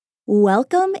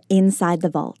Welcome inside the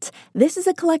vault. This is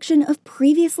a collection of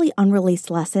previously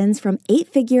unreleased lessons from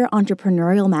eight-figure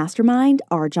entrepreneurial mastermind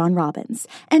RJon Robins.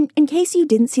 And in case you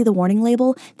didn't see the warning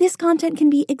label, this content can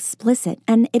be explicit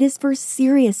and it is for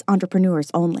serious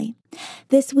entrepreneurs only.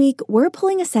 This week, we're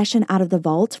pulling a session out of the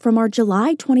vault from our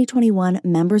July 2021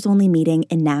 members-only meeting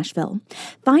in Nashville.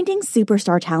 Finding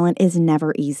superstar talent is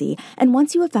never easy, and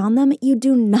once you have found them, you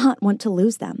do not want to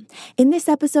lose them. In this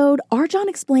episode, RJon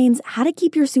explains how to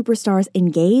keep your superstars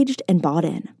engaged and bought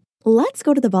in. Let's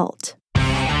go to the vault.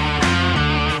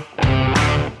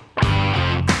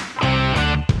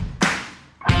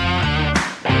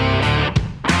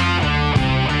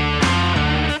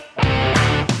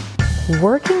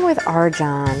 Working with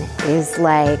RJon is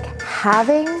like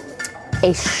having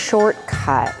a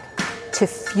shortcut to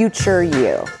future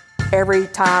you. Every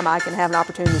time I can have an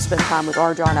opportunity to spend time with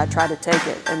RJon, I try to take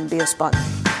it and be a sponge.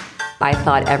 I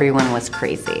thought everyone was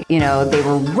crazy. You know, they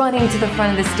were running to the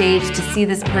front of the stage to see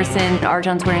this person.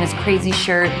 RJon's wearing his crazy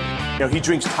shirt. You know, he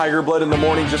drinks tiger blood in the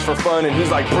morning just for fun, and he's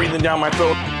like breathing down my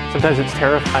throat. Sometimes it's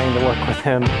terrifying to work with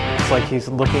him. It's like he's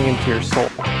looking into your soul,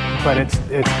 but it's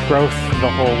growth the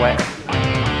whole way.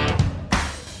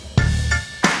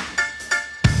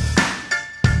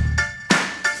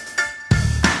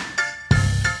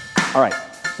 All right,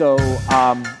 so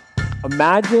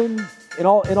imagine, in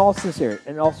all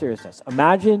seriousness,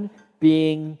 imagine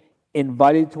being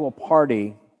invited to a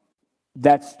party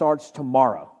that starts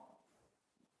tomorrow.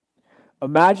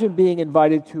 Imagine being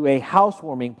invited to a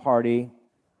housewarming party,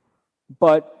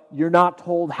 but you're not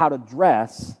told how to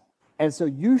dress, and so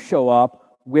you show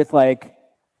up with like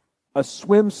a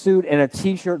swimsuit and a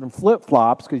t-shirt and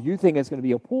flip-flops because you think it's going to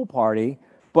be a pool party.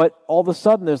 But all of a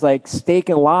sudden, there's like steak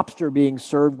and lobster being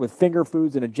served with finger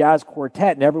foods and a jazz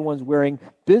quartet, and everyone's wearing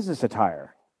business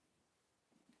attire.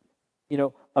 You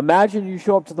know, imagine you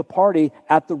show up to the party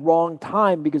at the wrong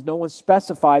time because no one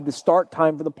specified the start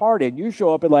time for the party. And you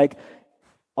show up at like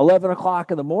 11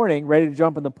 o'clock in the morning, ready to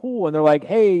jump in the pool, and they're like,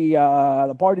 hey,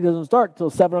 the party doesn't start till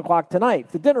 7 o'clock tonight.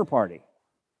 It's a dinner party.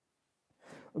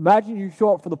 Imagine you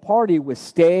show up for the party with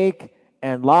steak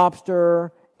and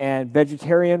lobster and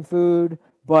vegetarian food,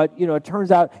 but, you know, it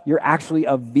turns out you're actually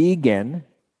a vegan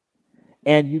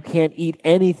and you can't eat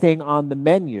anything on the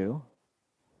menu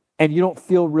and you don't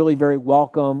feel really very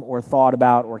welcome or thought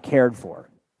about or cared for.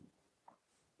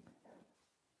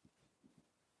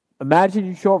 Imagine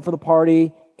you show up for the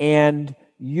party and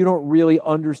you don't really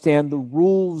understand the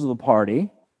rules of the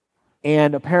party,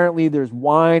 and apparently there's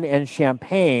wine and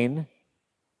champagne,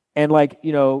 and like,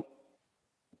 you know,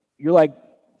 you're like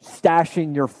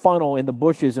stashing your funnel in the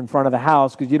bushes in front of the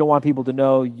house because you don't want people to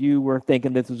know you were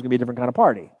thinking this was going to be a different kind of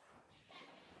party.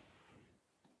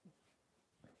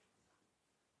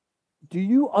 Do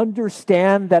you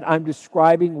understand that I'm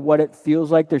describing what it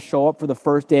feels like to show up for the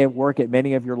first day of work at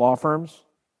many of your law firms?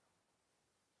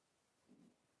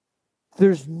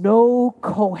 There's no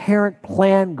coherent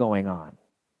plan going on.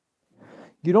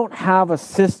 You don't have a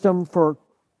system for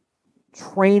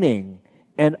training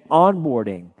and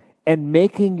onboarding and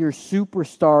making your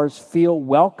superstars feel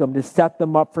welcome to set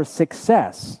them up for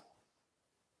success.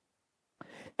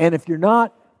 And if you're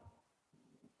not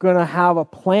going to have a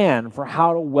plan for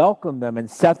how to welcome them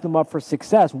and set them up for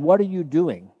success, what are you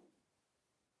doing?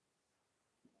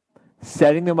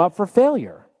 Setting them up for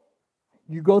failure.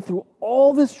 You go through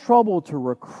all this trouble to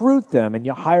recruit them, and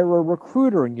you hire a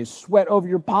recruiter, and you sweat over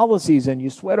your policies, and you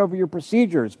sweat over your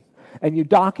procedures, and you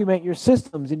document your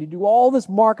systems, and you do all this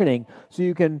marketing so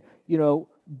you can, you know,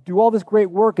 do all this great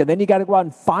work, and then you got to go out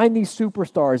and find these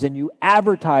superstars, and you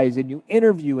advertise, and you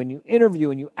interview, and you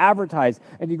interview, and you advertise,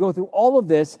 and you go through all of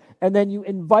this, and then you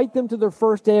invite them to their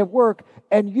first day of work,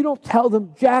 and you don't tell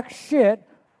them jack shit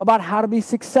about how to be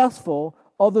successful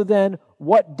other than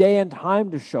what day and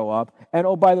time to show up. And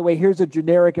oh, by the way, here's a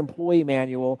generic employee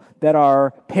manual that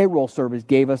our payroll service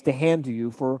gave us to hand to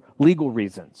you for legal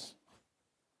reasons.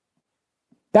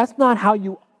 That's not how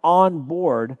you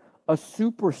onboard a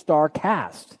superstar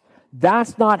cast.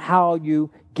 That's not how you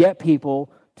get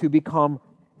people to become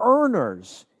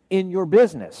earners in your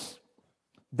business.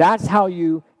 That's how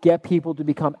you get people to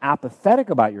become apathetic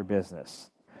about your business.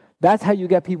 That's how you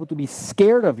get people to be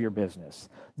scared of your business.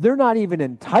 They're not even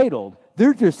entitled.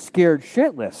 They're just scared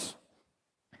shitless.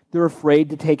 They're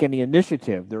afraid to take any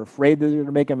initiative. They're afraid that they're going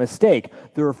to make a mistake.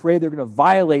 They're afraid they're going to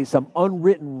violate some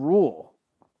unwritten rule.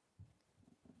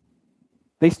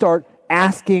 They start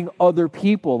asking other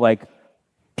people, like,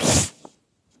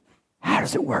 how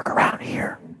does it work around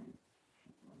here?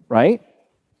 Right?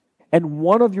 And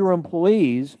one of your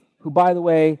employees, who, by the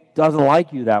way, doesn't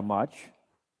like you that much,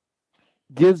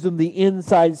 gives them the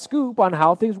inside scoop on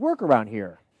how things work around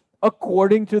here.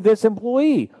 according to this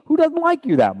employee who doesn't like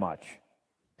you that much.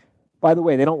 By the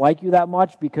way, they don't like you that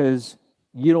much because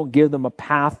you don't give them a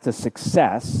path to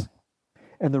success.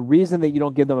 And the reason that you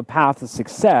don't give them a path to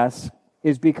success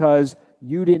is because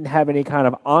you didn't have any kind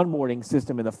of onboarding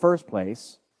system in the first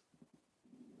place.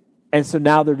 And so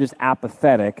now they're just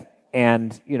apathetic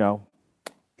and,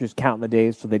 just counting the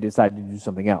days till they decide to do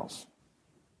something else.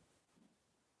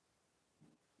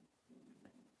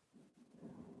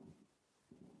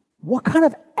 What kind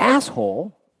of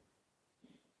asshole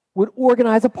would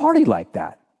organize a party like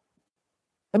that?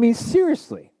 I mean,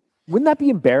 seriously, wouldn't that be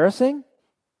embarrassing?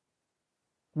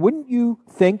 Wouldn't you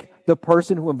think the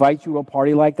person who invites you to a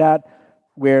party like that,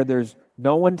 where there's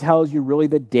no one tells you really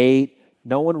the date,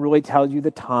 no one really tells you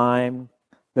the time,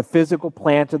 the physical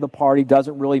plan to the party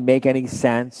doesn't really make any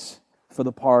sense for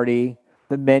the party,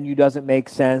 the menu doesn't make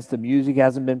sense, the music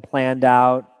hasn't been planned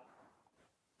out,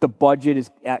 the budget is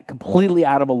completely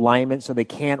out of alignment so they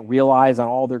can't realize on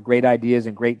all their great ideas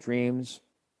and great dreams?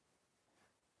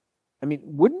 I mean,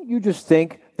 wouldn't you just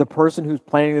think the person who's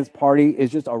planning this party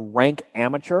is just a rank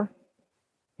amateur?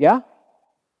 Yeah?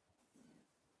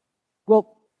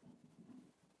 Well,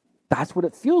 that's what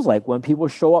it feels like when people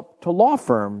show up to law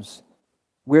firms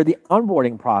where the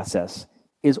onboarding process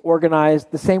is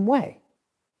organized the same way.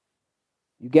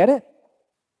 You get it?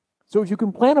 So if you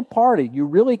can plan a party, you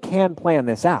really can plan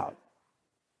this out.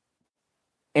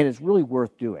 And it's really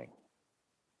worth doing.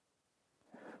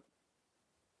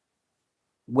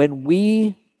 When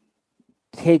we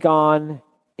take on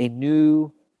a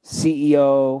new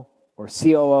CEO or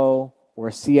COO or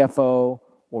CFO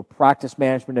or practice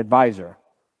management advisor,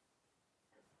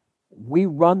 we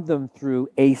run them through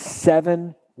a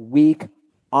 7-week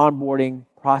onboarding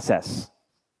process.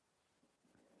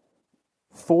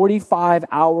 45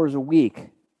 hours a week.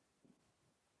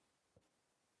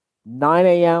 9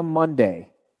 a.m.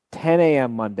 Monday, 10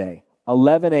 a.m. Monday,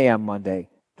 11 a.m. Monday,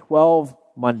 12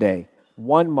 Monday,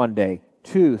 1 Monday,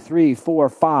 2, 3, 4,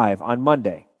 5 on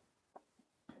Monday.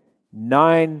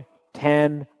 9,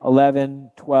 10,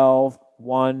 11, 12,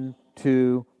 1,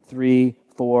 2, 3,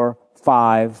 4,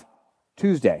 5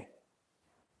 Tuesday.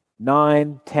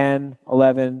 9, 10,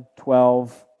 11,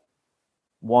 12,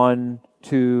 1,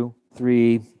 2,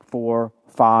 3, 4,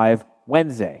 5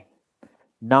 Wednesday.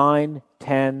 9,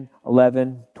 10,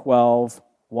 11, 12,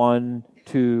 1,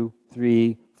 2,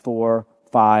 3, 4,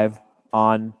 5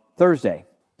 on Thursday.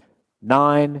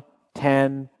 9,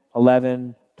 10,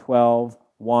 11, 12,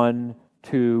 1,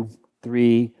 2,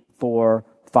 3, 4,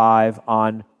 5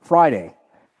 on Friday.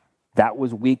 That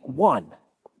was week 1.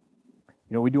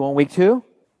 You know what we do on week 2?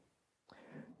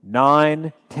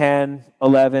 9, 10,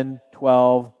 11,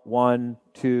 12, 1,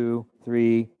 2,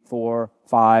 3, 4,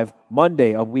 5.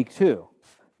 Monday of week 2.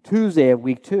 Tuesday of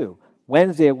week 2.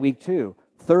 Wednesday of week 2.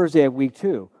 Thursday of week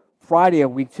 2. Friday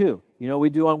of week 2. You know what we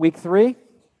do on week 3?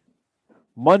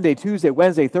 Monday, Tuesday,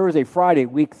 Wednesday, Thursday, Friday,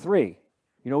 week 3.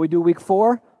 You know what we do week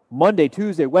 4? Monday,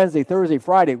 Tuesday, Wednesday, Thursday,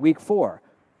 Friday, week 4.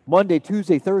 Monday,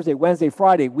 Tuesday, Thursday, Wednesday,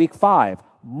 Friday, week 5.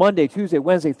 Monday, Tuesday,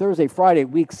 Wednesday, Thursday, Friday,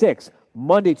 week 6.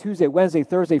 Monday, Tuesday, Wednesday,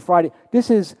 Thursday, Friday. This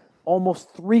is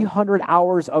almost 300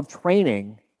 hours of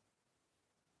training.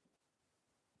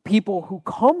 People who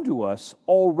come to us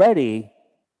already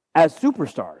as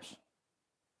superstars.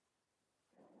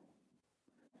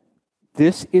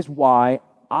 This is why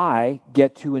I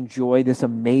get to enjoy this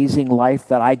amazing life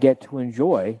that I get to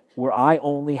enjoy, where I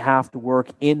only have to work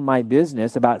in my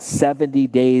business about 70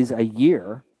 days a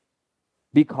year,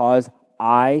 because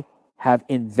I have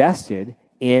invested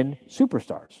in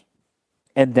superstars.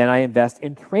 And then I invest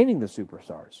in training the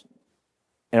superstars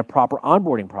and a proper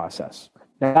onboarding process.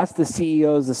 Now, that's the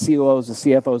CEOs, the COOs, the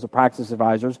CFOs, the practice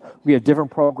advisors. We have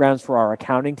different programs for our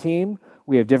accounting team.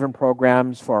 We have different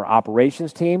programs for our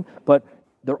operations team, but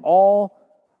they're all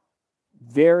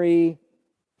very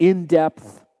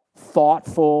in-depth,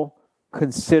 thoughtful,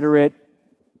 considerate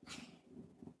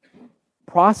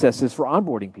processes for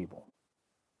onboarding people.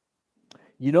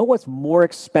 You know what's more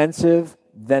expensive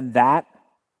than that?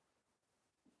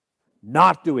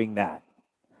 Not doing that.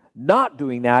 Not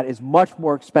doing that is much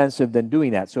more expensive than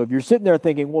doing that. So if you're sitting there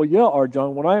thinking, well, yeah,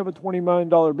 RJon, when I have a $20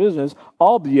 million business,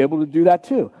 I'll be able to do that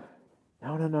too.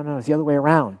 No. It's the other way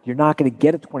around. You're not going to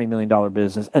get a $20 million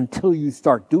business until you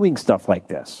start doing stuff like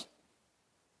this.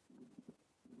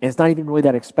 And it's not even really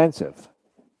that expensive.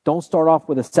 Don't start off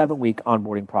with a 7-week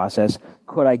onboarding process.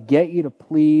 Could I get you to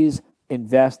please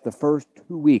invest the first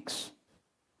 2 weeks?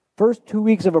 First 2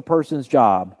 weeks of a person's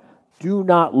job, do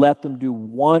not let them do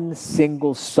one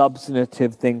single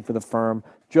substantive thing for the firm.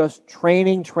 Just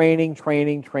training, onboarding.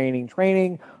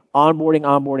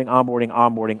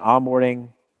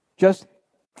 Just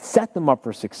Set them up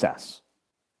for success.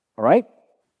 All right?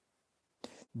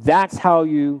 That's how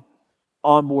you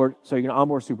onboard. So you're going to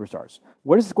onboard superstars.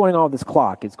 What is going on with this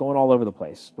clock? It's going all over the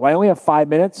place. Do I only have 5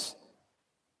 minutes?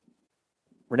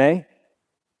 Renee?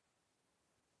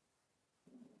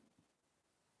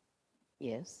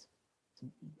 Yes.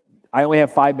 I only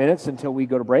have 5 minutes until we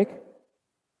go to break?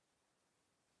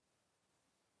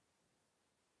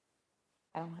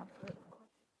 I don't have.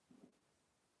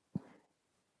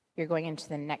 You're going into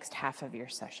the next half of your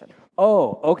session.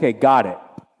 Oh, okay, got it.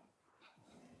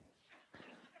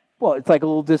 Well, it's like a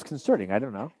little disconcerting. I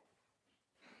don't know.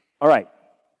 All right.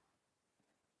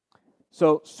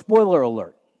 So, spoiler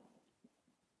alert.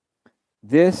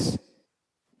 This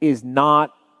is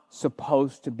not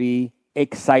supposed to be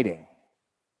exciting.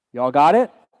 Y'all got it?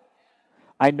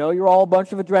 I know you're all a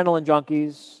bunch of adrenaline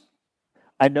junkies.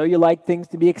 I know you like things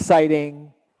to be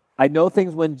exciting. I know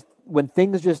things when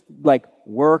things just like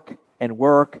work and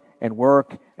work and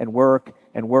work and work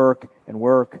and work and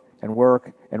work and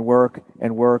work and work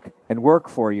and work and work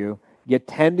for you, you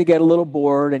tend to get a little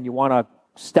bored and you want to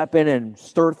step in and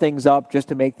stir things up just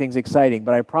to make things exciting.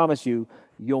 But I promise you,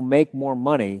 you'll make more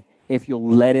money if you'll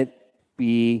let it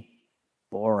be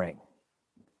boring.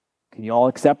 Can you all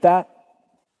accept that?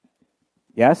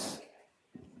 Yes?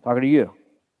 Talking to you.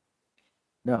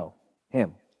 No,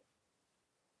 him.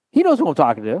 He knows who I'm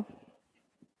talking to.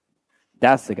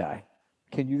 That's the guy.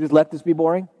 Can you just let this be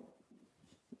boring?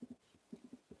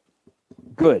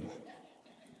 Good.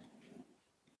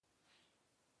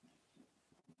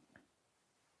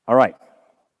 All right.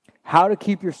 How to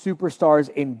keep your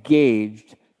superstars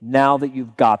engaged now that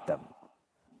you've got them.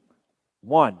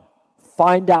 1,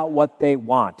 find out what they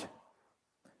want.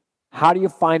 How do you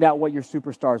find out what your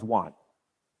superstars want?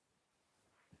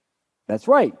 That's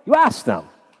right. You ask them.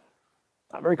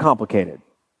 Not very complicated.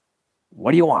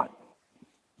 What do you want?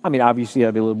 I mean, obviously,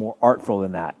 I'll be a little more artful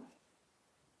than that.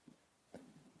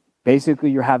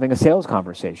 Basically, you're having a sales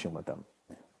conversation with them.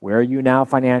 Where are you now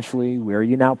financially? Where are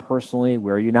you now personally?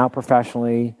 Where are you now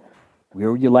professionally?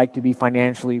 Where would you like to be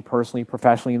financially, personally,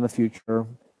 professionally in the future?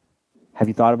 Have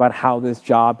you thought about how this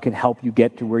job can help you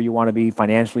get to where you want to be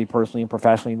financially, personally, and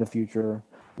professionally in the future?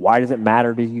 Why does it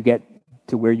matter to you get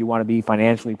to where you want to be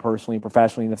financially, personally, and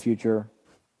professionally in the future?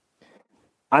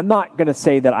 I'm not going to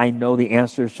say that I know the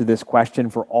answers to this question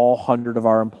for all 100 of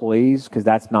our employees, because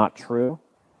that's not true.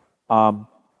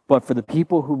 But for the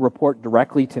people who report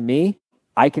directly to me,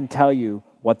 I can tell you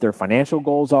what their financial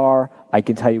goals are. I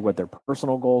can tell you what their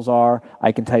personal goals are.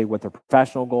 I can tell you what their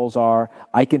professional goals are.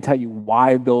 I can tell you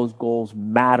why those goals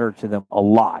matter to them a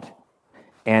lot.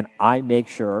 And I make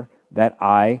sure that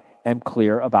I am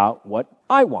clear about what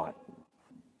I want.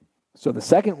 So the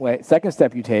second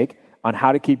step you take on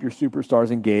how to keep your superstars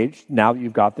engaged now that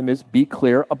you've got them is be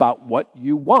clear about what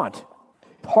you want.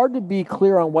 It's hard to be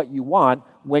clear on what you want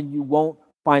when you won't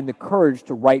find the courage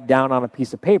to write down on a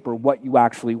piece of paper what you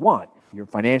actually want. Your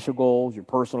financial goals, your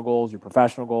personal goals, your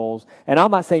professional goals. And I'm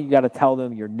not saying you got to tell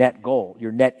them your net goal,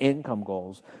 your net income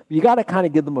goals. But you got to kind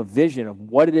of give them a vision of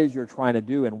what it is you're trying to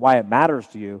do and why it matters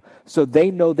to you, so they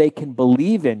know they can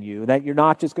believe in you, that you're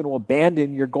not just going to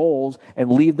abandon your goals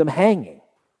and leave them hanging.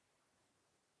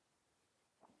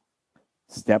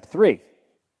 Step 3,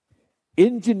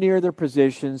 engineer their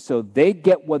position so they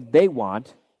get what they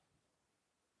want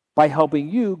by helping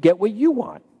you get what you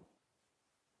want.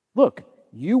 Look,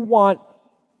 you want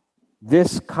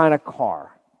this kind of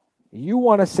car. You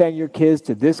want to send your kids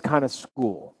to this kind of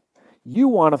school. You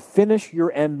want to finish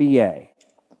your MBA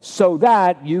so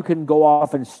that you can go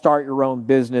off and start your own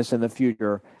business in the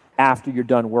future after you're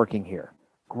done working here.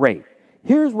 Great.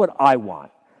 Here's what I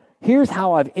want. Here's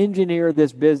how I've engineered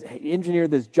this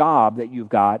job that you've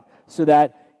got, so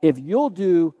that if you'll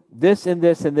do this and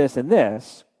this and this and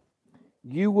this,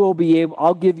 you will be able,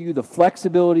 I'll give you the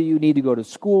flexibility you need to go to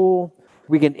school.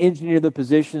 We can engineer the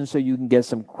position so you can get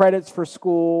some credits for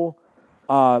school.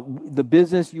 The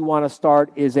business you want to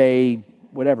start is a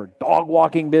dog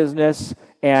walking business,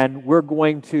 and we're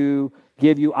going to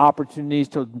give you opportunities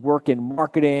to work in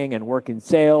marketing and work in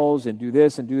sales and do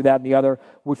this and do that and the other,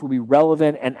 which will be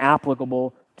relevant and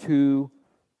applicable to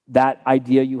that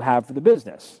idea you have for the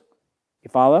business. You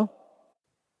follow?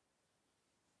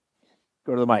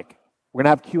 Go to the mic. We're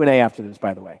going to have Q&A after this,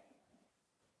 by the way.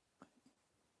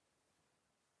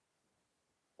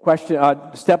 Question,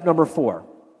 step number 4.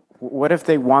 What if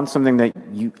they want something that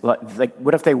you, like,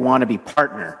 what if they want to be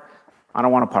partner? I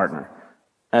don't want a partner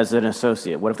as an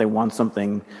associate. What if they want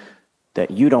something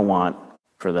that you don't want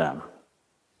for them?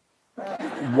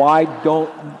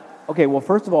 Okay, well,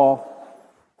 first of all,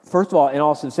 in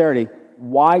all sincerity,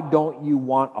 why don't you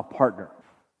want a partner?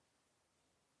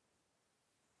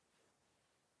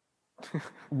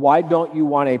 Why don't you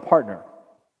want a partner?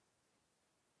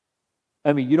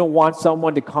 I mean, you don't want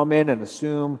someone to come in and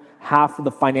assume half of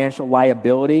the financial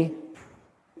liability.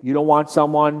 You don't want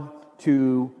someone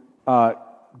to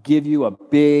give you a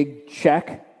big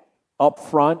check up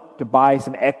front to buy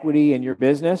some equity in your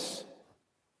business.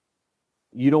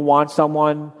 You don't want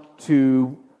someone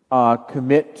to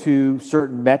commit to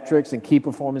certain metrics and key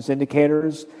performance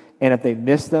indicators, and if they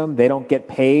miss them, they don't get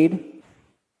paid.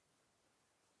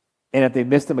 And if they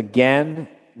miss them again,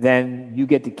 then you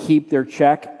get to keep their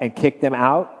check and kick them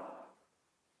out.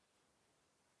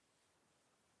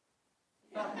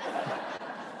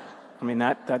 I mean,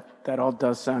 that all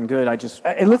does sound good.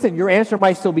 And listen, your answer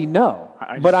might still be no.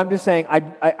 But I'm just saying,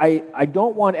 I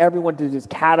don't want everyone to just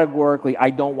categorically, I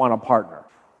don't want a partner.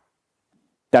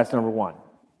 That's number one.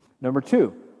 Number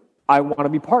two, I want to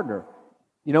be partner.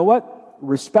 You know what?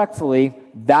 Respectfully,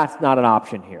 that's not an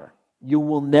option here. You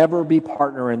will never be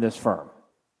partner in this firm.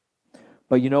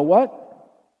 But you know what?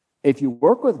 If you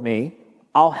work with me,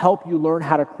 I'll help you learn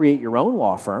how to create your own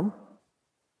law firm.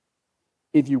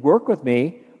 If you work with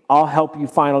me, I'll help you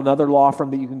find another law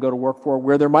firm that you can go to work for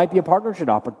where there might be a partnership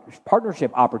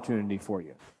opportunity for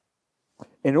you.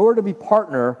 In order to be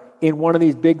partner in one of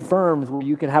these big firms where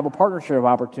you can have a partnership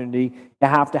opportunity, you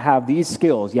have to have these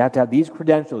skills, you have to have these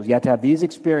credentials, you have to have these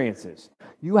experiences.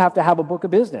 You have to have a book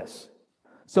of business.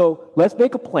 So let's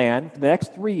make a plan for the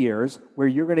next 3 years where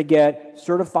you're going to get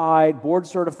certified, board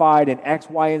certified in X,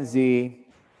 Y, and Z,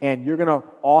 and you're going to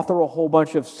author a whole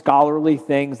bunch of scholarly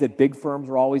things that big firms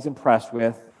are always impressed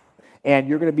with, and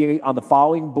you're going to be on the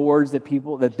following boards that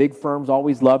big firms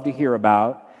always love to hear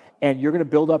about, and you're going to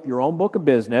build up your own book of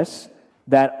business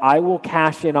that I will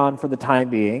cash in on for the time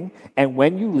being, and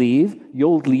when you leave,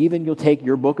 you'll leave and you'll take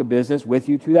your book of business with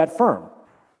you to that firm.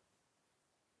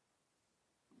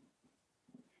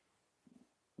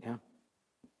 Yeah,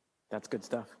 that's good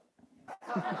stuff.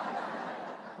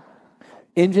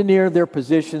 Engineer their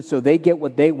position so they get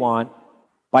what they want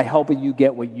by helping you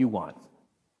get what you want.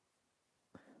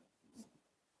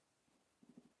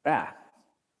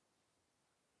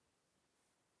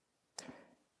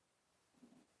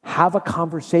 Have a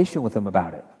conversation with them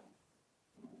about it.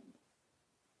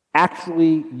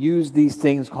 Actually use these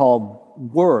things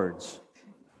called words.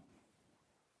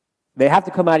 They have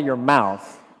to come out of your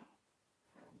mouth.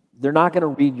 They're not going to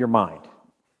read your mind.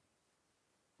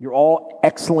 You're all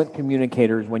excellent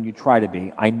communicators when you try to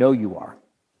be. I know you are.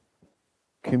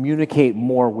 Communicate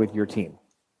more with your team.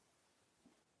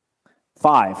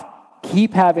 5,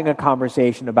 keep having a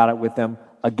conversation about it with them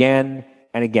again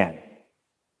and again.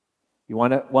 You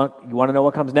want to know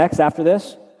what comes next after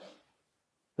this?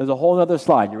 There's a whole other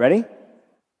slide. You ready?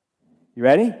 You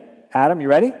ready? Adam, you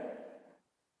ready?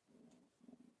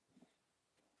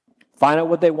 Find out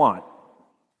what they want.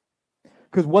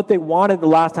 Because what they wanted the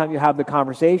last time you had the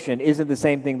conversation isn't the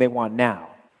same thing they want now.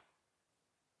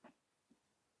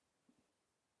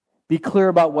 Be clear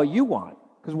about what you want.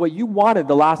 Because what you wanted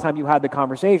the last time you had the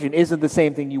conversation isn't the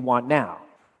same thing you want now.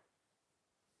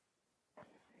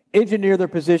 Engineer their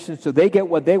position so they get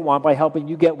what they want by helping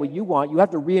you get what you want. You have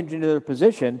to re-engineer their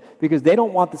position because they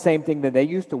don't want the same thing that they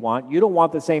used to want. You don't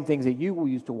want the same things that you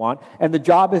used to want. And the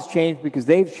job has changed because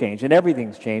they've changed and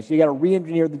everything's changed. So you got to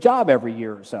re-engineer the job every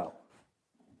year or so.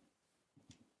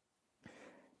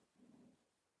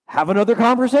 Have another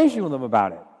conversation with them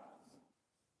about it.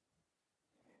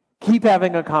 Keep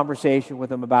having a conversation with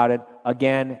them about it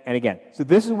again and again. So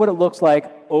this is what it looks like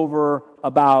over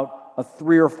about a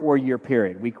 3 or 4 year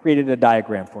period. We created a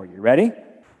diagram for you. Ready?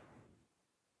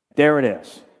 There it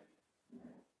is.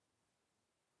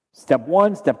 Step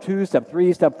 1, step 2, step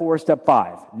 3, step 4, step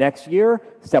 5. Next year,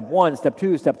 step 1, step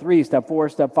 2, step 3, step 4,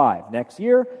 step 5. Next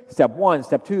year, step 1,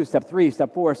 step 2, step 3,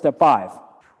 step 4, step 5.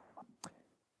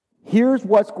 Here's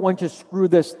what's going to screw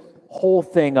this whole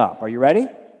thing up. Are you ready?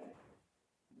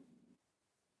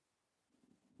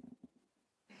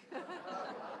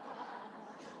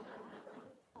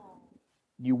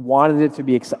 You wanted it to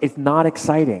be exciting. It's not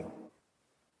exciting.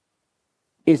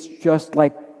 It's just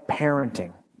like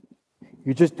parenting.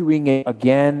 You're just doing it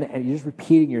again, and you're just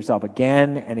repeating yourself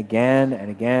again and again and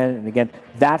again and again.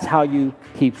 That's how you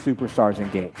keep superstars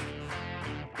engaged.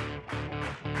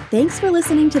 Thanks for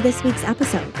listening to this week's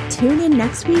episode. Tune in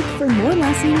next week for more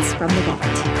lessons from the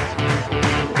vault.